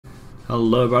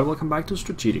Hello everybody, welcome back to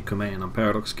Strategic Command. I'm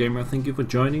Paradox Gamer, thank you for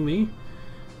joining me.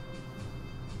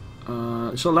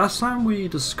 So last time we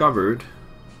discovered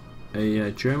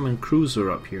a German cruiser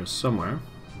up here somewhere.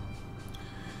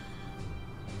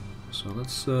 So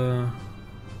let's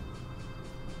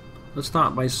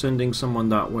start by sending someone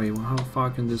that way. Well, how far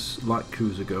can this light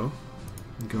cruiser go?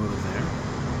 Go to there.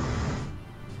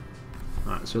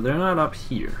 Alright, so they're not up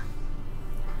here.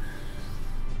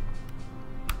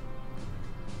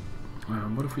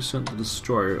 What if we sent the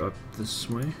destroyer up this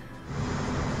way?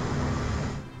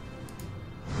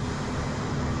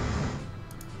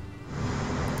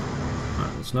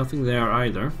 There's nothing there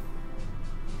either.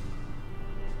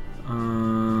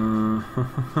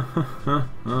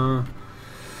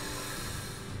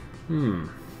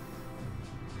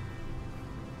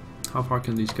 How far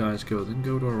can these guys go? Then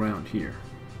go to around here.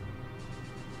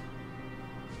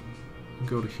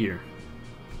 Go to here.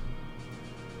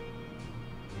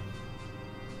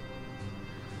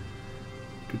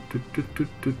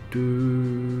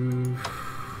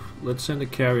 Let's send a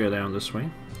carrier down this way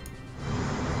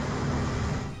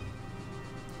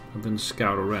and then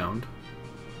scout around.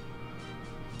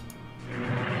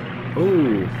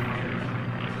 Oh,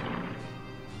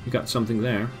 we got something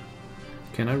there.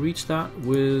 Can I reach that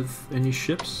with any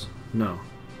ships? No,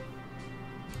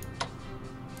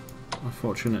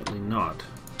 unfortunately not.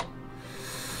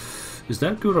 Is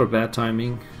that good or bad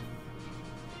timing?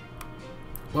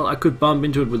 Well, I could bump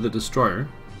into it with the destroyer,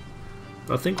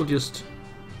 but I think we'll just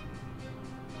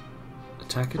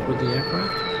attack it with the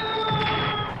aircraft.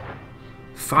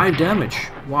 5 damage!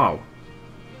 Wow.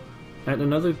 And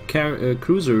another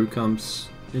cruiser comes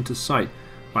into sight.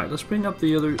 Right, let's bring up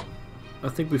the other... I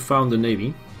think we found the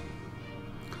Navy.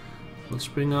 Let's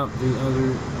bring up the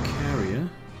other carrier.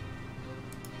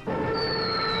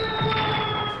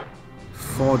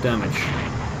 4 damage.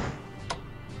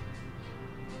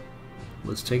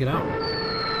 Let's take it out.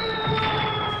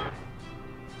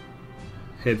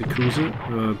 Heavy cruiser,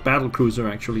 battle cruiser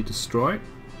actually destroyed.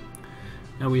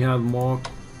 Now we have more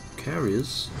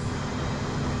carriers.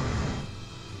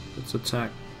 Let's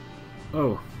attack.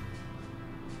 Oh,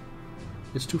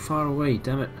 it's too far away,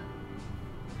 damn it.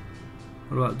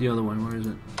 What about the other one? Where is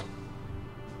it?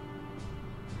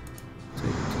 Take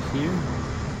it to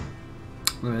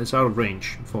here. It's out of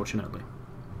range, unfortunately.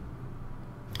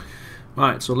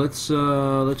 Right, so let's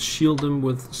shield them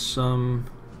with some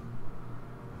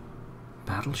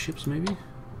battleships, maybe.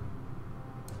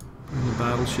 Bring the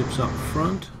battleships up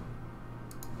front.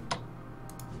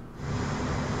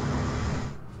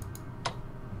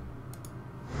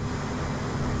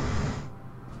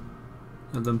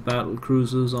 And then battle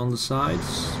cruisers on the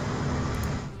sides.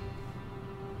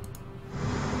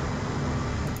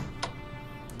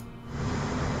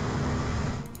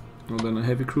 And then a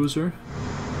heavy cruiser.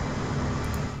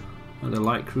 And a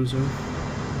light cruiser,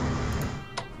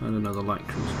 and another light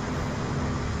cruiser.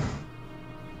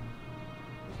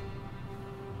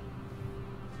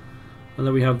 And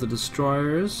then we have the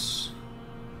destroyers.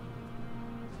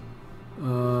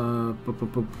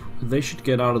 They should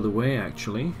get out of the way,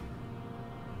 actually.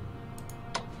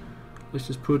 Let's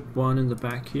just put one in the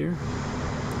back here,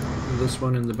 and this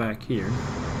one in the back here.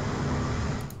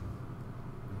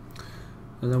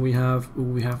 And then we have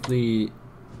the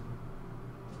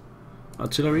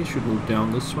artillery should move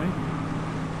down this way,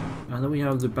 and then we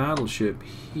have the battleship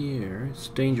here. It's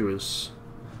dangerous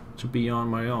to be on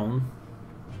my own.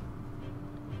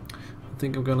 I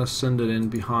think I'm gonna send it in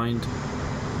behind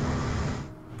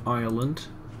Ireland.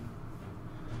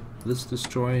 This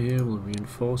destroyer here will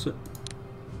reinforce it.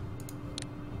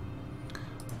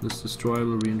 This destroyer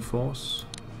will reinforce.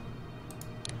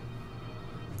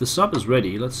 The sub is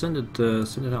ready. Let's send it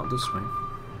out this way.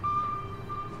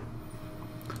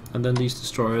 And then these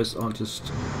destroyers, I'll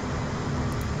just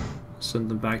send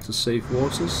them back to safe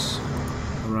waters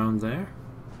around there.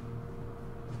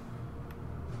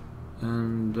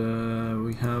 And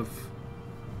we have...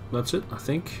 that's it, I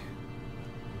think.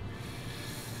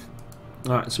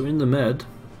 Alright, so in the med,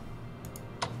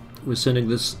 we're sending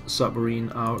this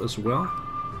submarine out as well.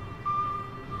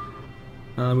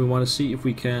 And we want to see if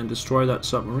we can destroy that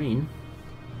submarine.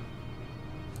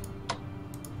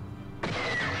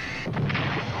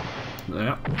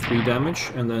 Yeah, 3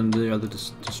 damage, and then the other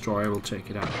destroyer will take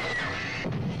it out.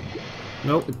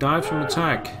 Nope, it died from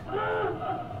attack.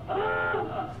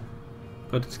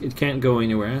 But it can't go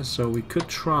anywhere, so we could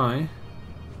try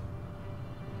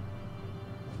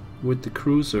with the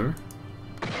cruiser.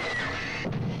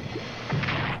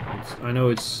 I know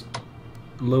it's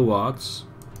low odds,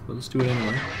 but let's do it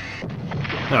anyway.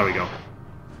 There we go.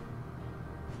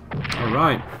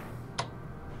 Alright.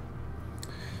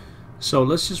 So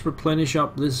let's just replenish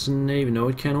up this navy. No,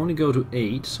 it can only go to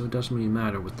 8, so it doesn't really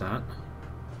matter with that.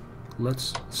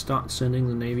 Let's start sending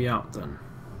the navy out then.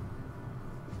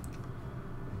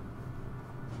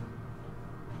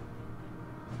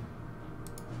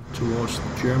 Towards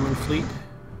the German fleet.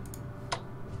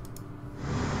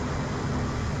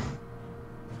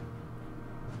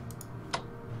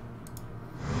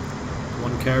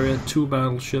 One carrier, 2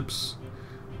 battleships,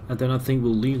 and then I think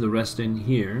we'll leave the rest in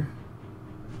here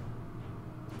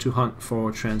to hunt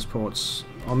for transports,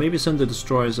 or maybe send the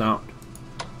destroyers out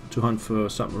to hunt for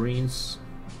submarines.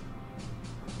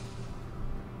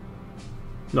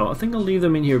 No, I think I'll leave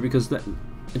them in here because a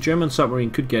German submarine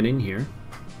could get in here.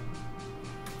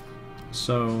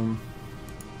 So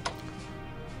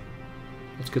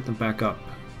let's get them back up.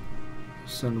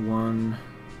 Send one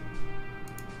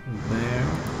there,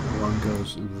 one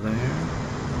goes there,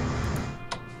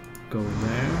 go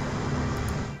there,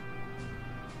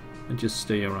 and just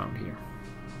stay around here.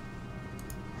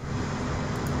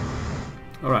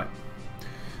 Alright,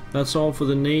 that's all for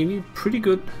the Navy. Pretty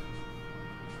good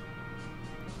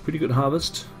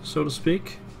harvest, so to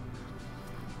speak.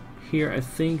 Here I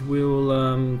think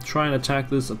we'll try and attack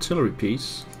this artillery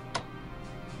piece.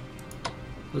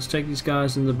 Let's take these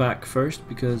guys in the back first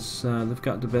because they've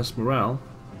got the best morale.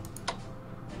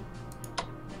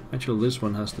 Actually, this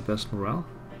one has the best morale.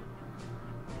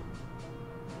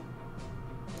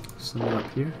 Send it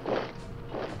up here.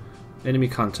 Enemy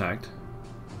contact.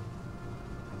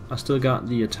 I still got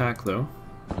the attack though.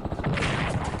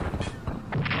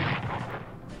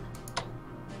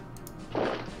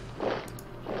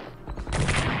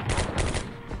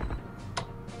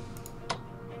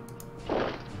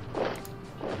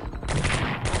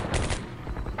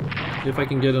 If I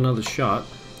can get another shot,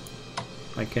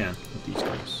 I can with these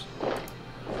guys.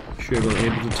 Sure, we're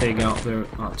able to take out their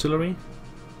artillery.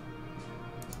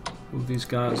 Move these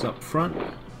guys up front.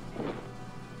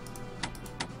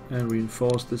 And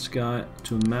reinforce this guy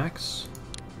to max.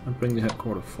 And bring the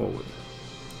headquarters forward.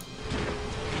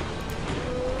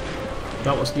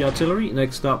 That was the artillery.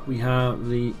 Next up we have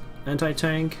the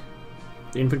anti-tank,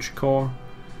 the infantry corps,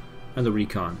 and the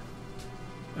recon.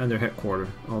 And their headquarters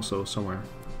also somewhere.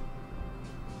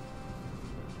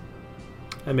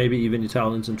 And maybe even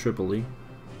Italians in Tripoli.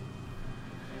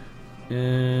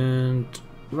 And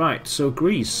right, so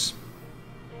Greece.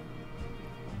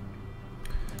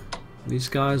 These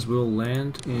guys will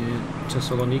land in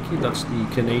Thessaloniki. That's the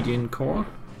Canadian Corps.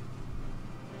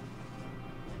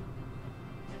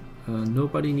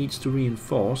 Nobody needs to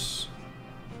reinforce.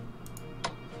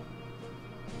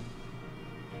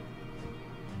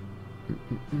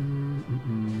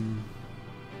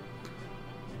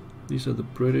 These are the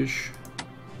British.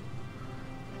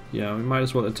 Yeah, we might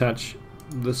as well attach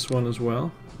this one as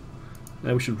well.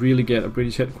 And we should really get a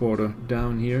British headquarters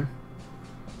down here.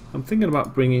 I'm thinking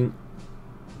about bringing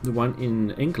the one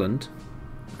in England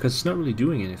because it's not really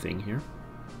doing anything here.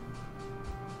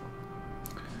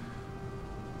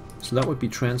 So that would be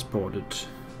transported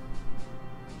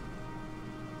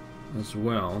as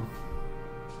well.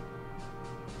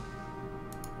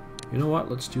 You know what?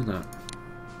 Let's do that.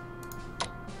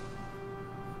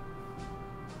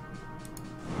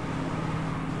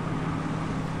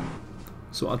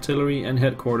 So artillery and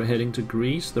headquarters heading to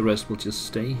Greece, the rest will just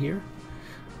stay here.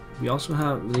 We also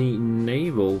have the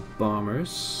naval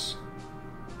bombers.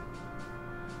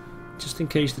 Just in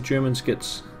case the Germans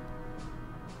get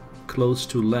close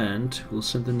to land, we'll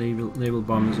send the naval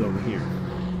bombers over here.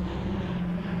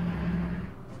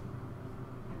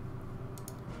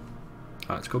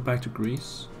 Let's go back to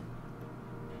Greece.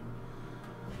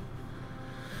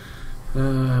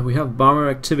 We have bomber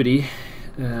activity.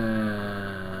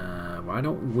 Why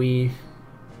don't we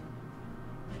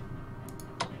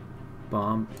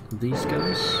bomb these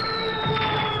guys?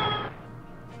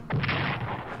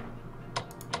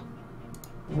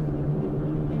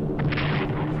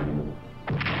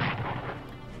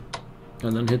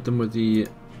 And then hit them with the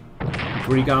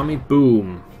Greek army.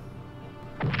 Boom.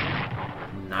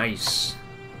 Nice.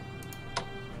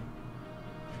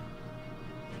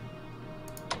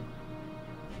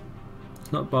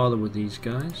 Let's not bother with these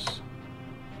guys.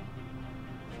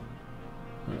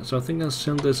 So I think I'll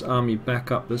send this army back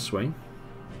up this way.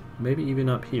 Maybe even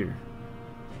up here.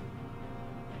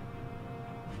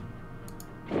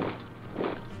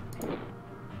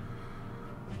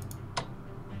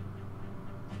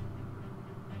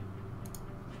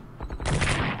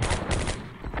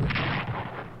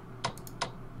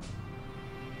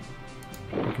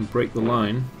 We can break the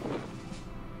line.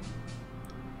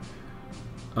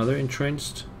 Are they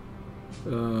entrenched?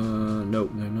 No,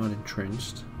 they're not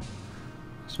entrenched.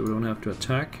 So we don't have to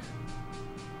attack.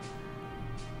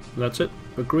 That's it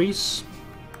for Greece.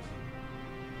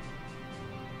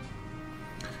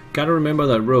 Gotta remember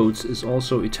that Rhodes is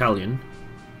also Italian,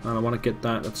 and I want to get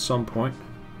that at some point.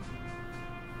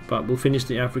 But we'll finish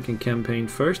the African campaign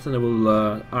first, and then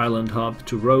we'll island hop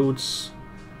to Rhodes,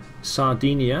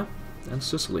 Sardinia, and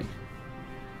Sicily.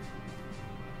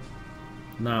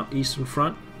 Now, Eastern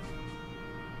Front.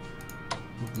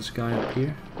 Move this guy up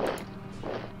here.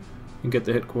 And get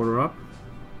the headquarter up.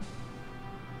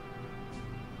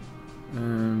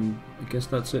 And I guess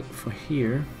that's it for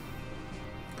here.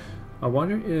 I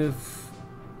wonder if...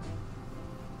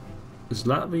 Is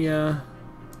Latvia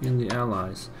in the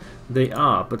Allies? They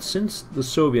are, but since the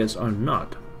Soviets are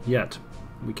not yet,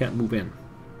 we can't move in.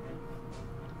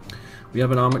 We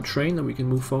have an armored train that we can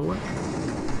move forward.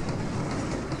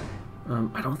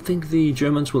 I don't think the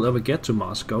Germans will ever get to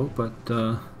Moscow, but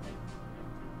I'll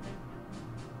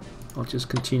just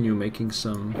continue making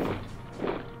some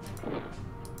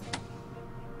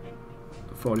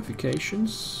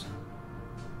fortifications.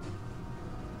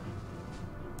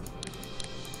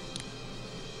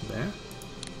 There.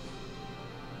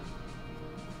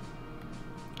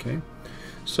 Okay.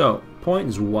 So,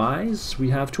 points wise,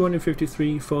 we have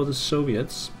 253 for the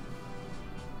Soviets.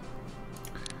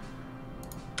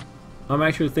 I'm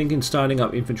actually thinking starting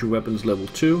up infantry weapons level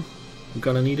 2. We're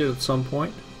gonna need it at some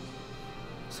point.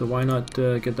 So why not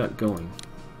get that going?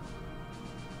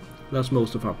 That's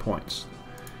most of our points.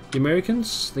 The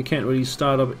Americans, they can't really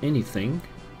start up anything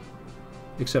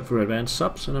except for advanced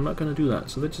subs, and I'm not gonna do that.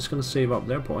 So they're just gonna save up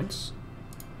their points.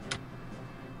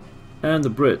 And the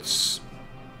Brits.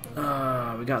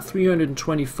 We got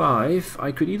 325.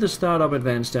 I could either start up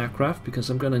advanced aircraft because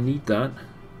I'm gonna need that,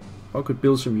 or I could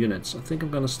build some units. I think I'm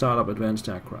gonna start up advanced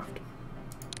aircraft.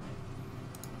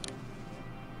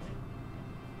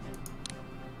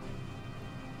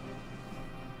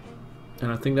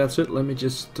 And I think that's it. Let me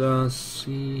just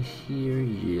see here.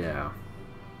 Yeah.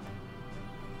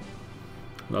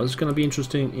 Now this is gonna be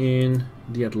interesting in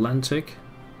the Atlantic.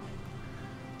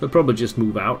 They'll probably just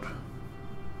move out.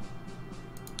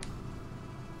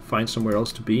 Find somewhere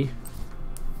else to be.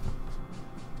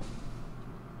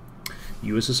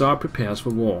 USSR prepares for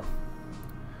war.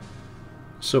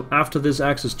 So after this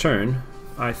Axis turn,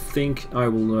 I think I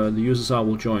will. The USSR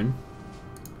will join.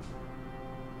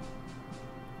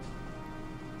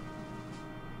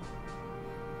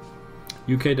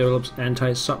 UK develops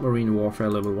anti-submarine warfare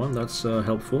level 1. That's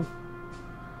helpful.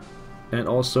 And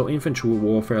also infantry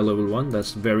warfare level 1.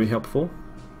 That's very helpful.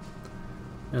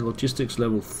 And logistics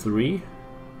level 3.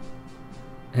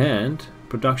 And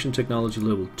production technology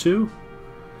level 2.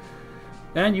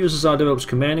 And USSR develops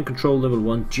command and control level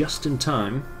 1 just in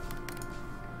time.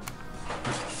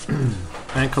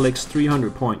 And collects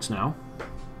 300 points now.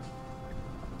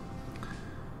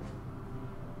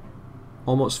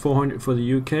 Almost 400 for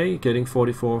the UK, getting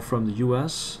 44 from the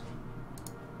US,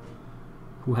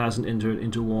 who hasn't entered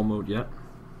into war mode yet.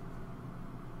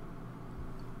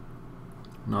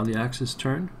 Now the Axis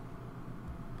turn.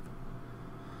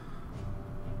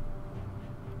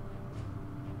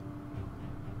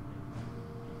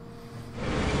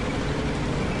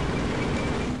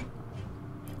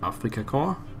 Africa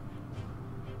Corps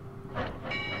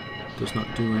does not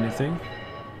do anything.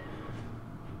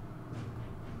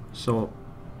 So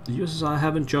the USSR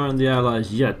haven't joined the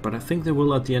Allies yet, but I think they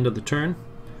will at the end of the turn.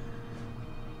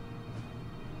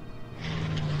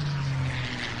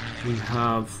 We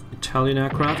have Italian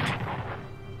aircraft.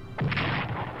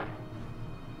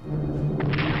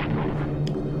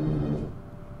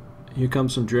 Here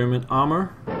comes some German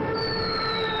armor.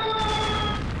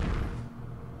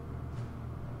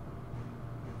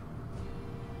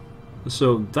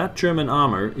 So that German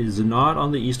armor is not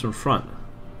on the Eastern Front.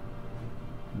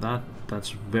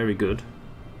 That's very good.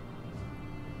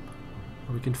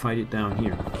 We can fight it down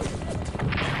here.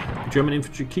 The German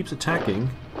infantry keeps attacking.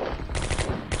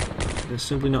 They're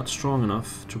simply not strong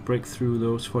enough to break through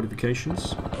those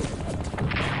fortifications.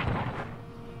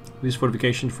 These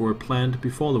fortifications were planned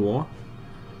before the war.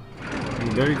 In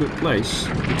a very good place.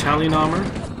 Italian armor.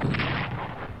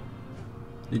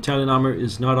 The Italian armor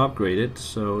is not upgraded,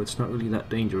 so it's not really that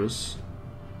dangerous.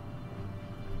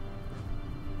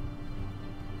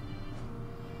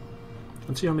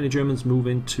 Let's see how many Germans move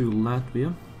into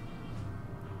Latvia.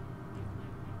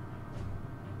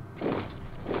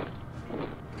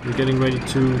 We're getting ready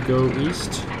to go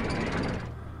east.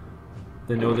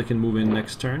 They know they can move in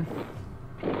next turn.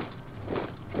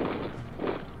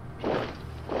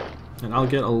 And I'll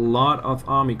get a lot of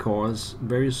army corps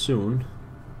very soon.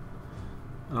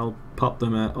 I'll pop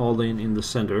them all in the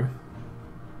center.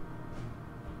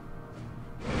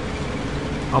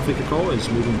 Africa Corps is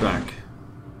moving back.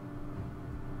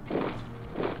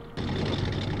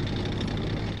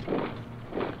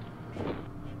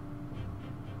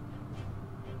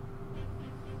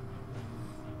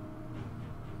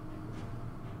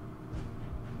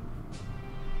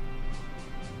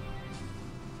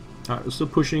 We're still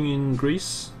pushing in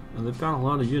Greece, and they've got a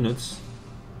lot of units.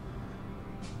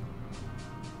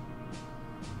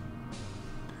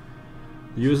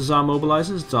 The USSR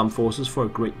mobilizes its armed forces for a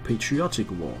great patriotic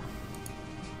war.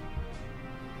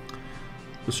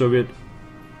 The Soviet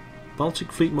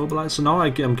Baltic Fleet mobilized. So now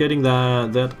I'm getting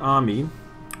that army.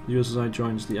 The USSR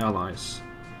joins the Allies.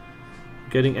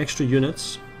 Getting extra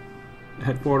units.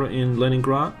 Headquarter in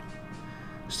Leningrad.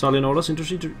 Stalin orders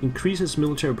industry to increase its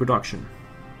military production.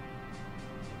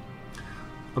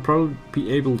 I'll probably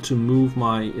be able to move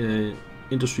my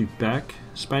industry back.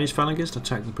 Spanish phalangists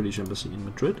attack the British embassy in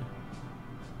Madrid.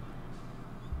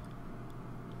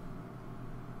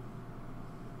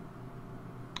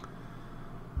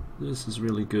 This is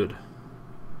really good.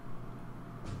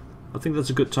 I think that's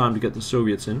a good time to get the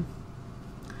Soviets in.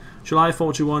 July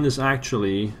 41 is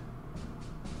actually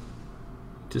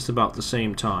just about the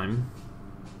same time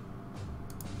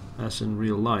as in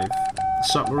real life.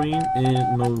 Submarine in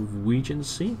Norwegian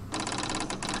Sea.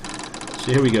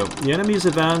 So here we go. The enemy's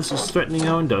advance is threatening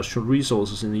our industrial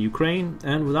resources in the Ukraine,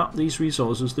 and without these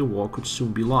resources the war could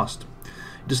soon be lost.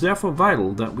 It is therefore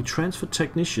vital that we transfer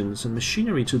technicians and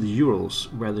machinery to the Urals,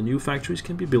 where the new factories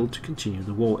can be built to continue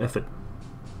the war effort.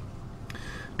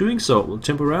 Doing so will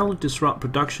temporarily disrupt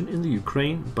production in the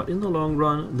Ukraine, but in the long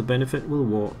run the benefit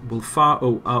will far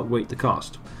outweigh the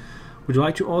cost. Would you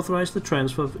like to authorize the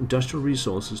transfer of industrial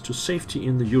resources to safety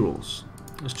in the Urals?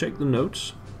 Let's check the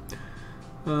notes.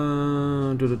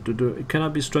 It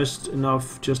cannot be stressed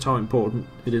enough just how important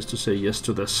it is to say yes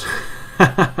to this.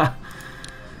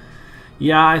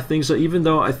 Yeah, I think so. Even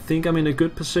though I think I'm in a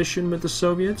good position with the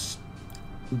Soviets,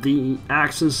 the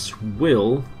Axis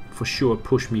will for sure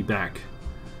push me back.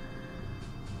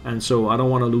 And so I don't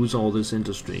want to lose all this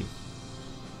industry.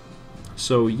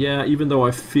 So yeah, even though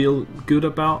I feel good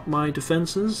about my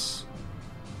defenses,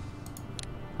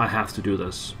 I have to do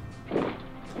this.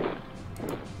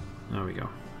 There we go.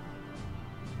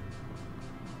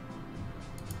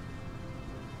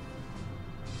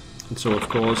 And so of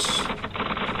course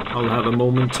I'll have a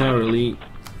momentarily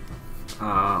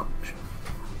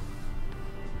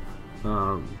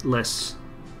less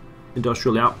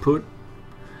industrial output.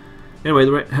 Anyway,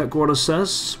 the headquarters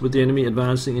says, with the enemy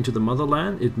advancing into the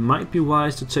motherland, it might be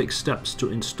wise to take steps to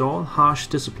install harsh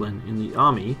discipline in the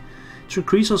army to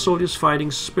increase our soldiers' fighting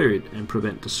spirit and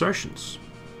prevent desertions.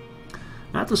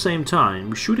 At the same time,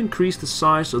 we should increase the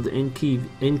size of the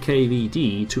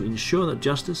NKVD to ensure that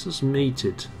justice is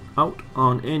meted out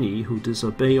on any who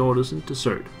disobey orders and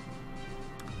desert.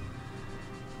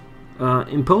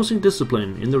 Imposing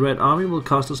discipline in the Red Army will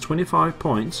cost us 25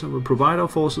 points and will provide our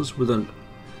forces with a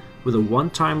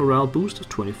one-time morale boost of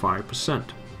 25%.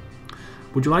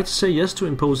 Would you like to say yes to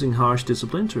imposing harsh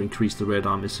discipline to increase the Red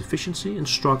Army's efficiency and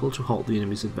struggle to halt the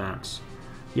enemy's advance?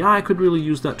 Yeah, I could really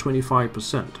use that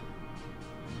 25%.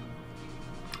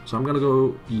 So I'm gonna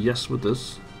go yes with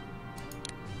this.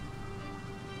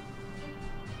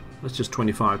 That's just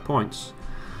 25 points.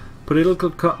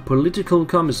 Political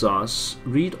commissars,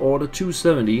 read Order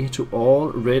 270 to all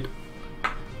Red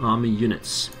Army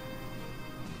units.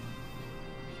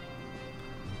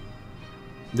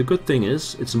 The good thing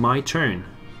is, it's my turn,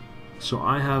 so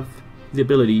I have the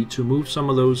ability to move some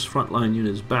of those frontline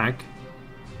units back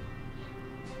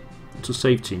to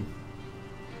safety.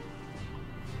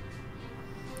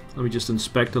 Let me just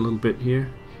inspect a little bit here.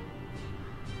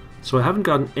 So I haven't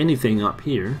gotten anything up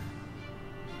here,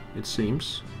 it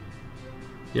seems.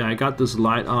 Yeah, I got this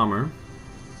light armor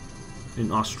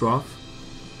in Ostrov.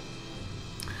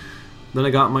 Then I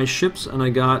got my ships, and I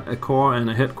got a core and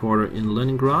a headquarter in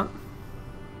Leningrad.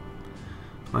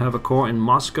 I have a core in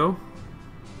Moscow.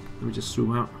 Let me just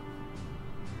zoom out.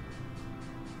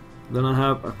 Then I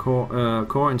have a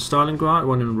core in Stalingrad,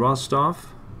 one in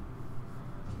Rostov.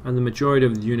 And the majority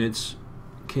of the units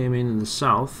came in the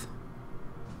south,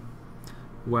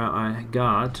 where I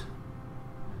got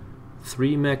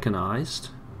 3 mechanized.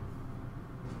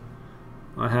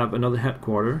 I have another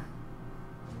headquarter.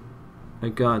 I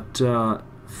got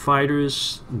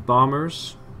fighters,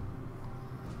 bombers,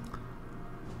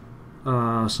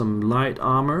 some light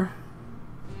armor,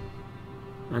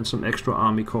 and some extra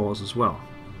army corps as well.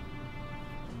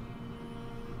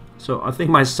 So I think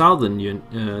my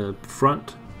southern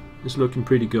front is looking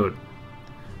pretty good.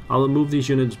 I'll move these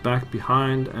units back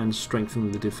behind and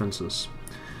strengthen the defenses.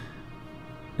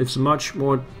 It's much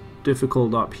more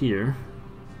difficult up here.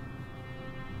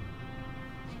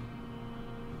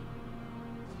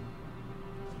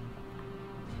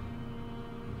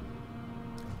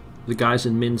 The guys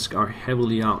in Minsk are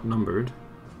heavily outnumbered.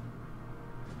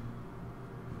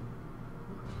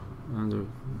 And the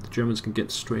Germans can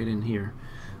get straight in here.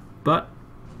 But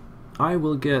I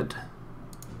will get...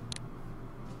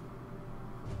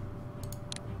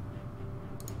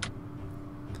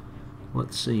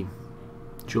 Let's see.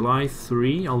 July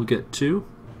 3, I'll get 2.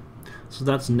 So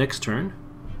that's next turn.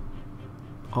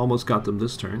 Almost got them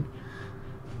this turn.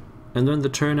 And then the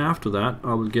turn after that,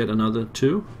 I will get another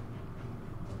 2.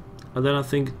 And then I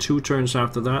think 2 turns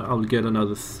after that, I'll get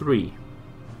another 3.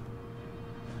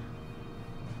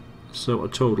 So a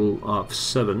total of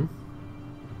 7.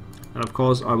 And of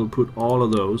course, I will put all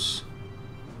of those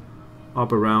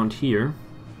up around here,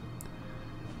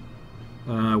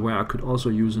 where I could also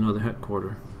use another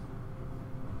headquarter.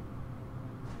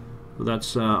 So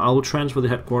that's I will transfer the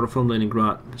headquarter from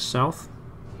Leningrad south.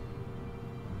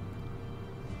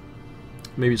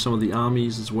 Maybe some of the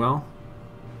armies as well.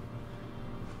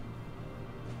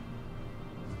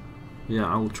 Yeah,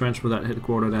 I will transfer that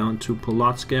headquarter down to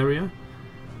Polotsk area.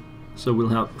 So we'll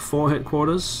have 4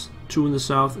 headquarters, 2 in the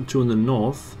south and 2 in the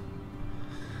north.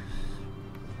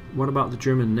 What about the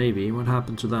German Navy? What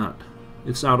happened to that?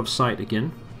 It's out of sight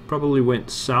again. Probably went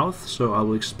south, so I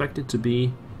will expect it to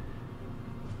be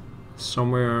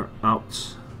somewhere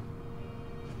out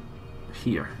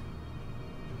here.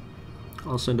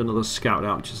 I'll send another scout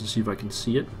out just to see if I can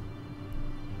see it.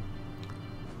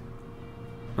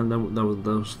 And then that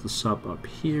was the sub up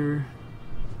here.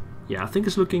 Yeah, I think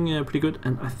it's looking pretty good,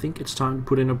 and I think it's time to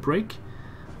put in a break.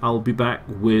 I'll be back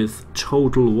with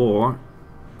Total War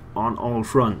on all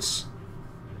fronts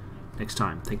next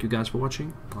time. Thank you guys for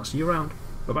watching. I'll see you around.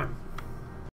 Bye bye.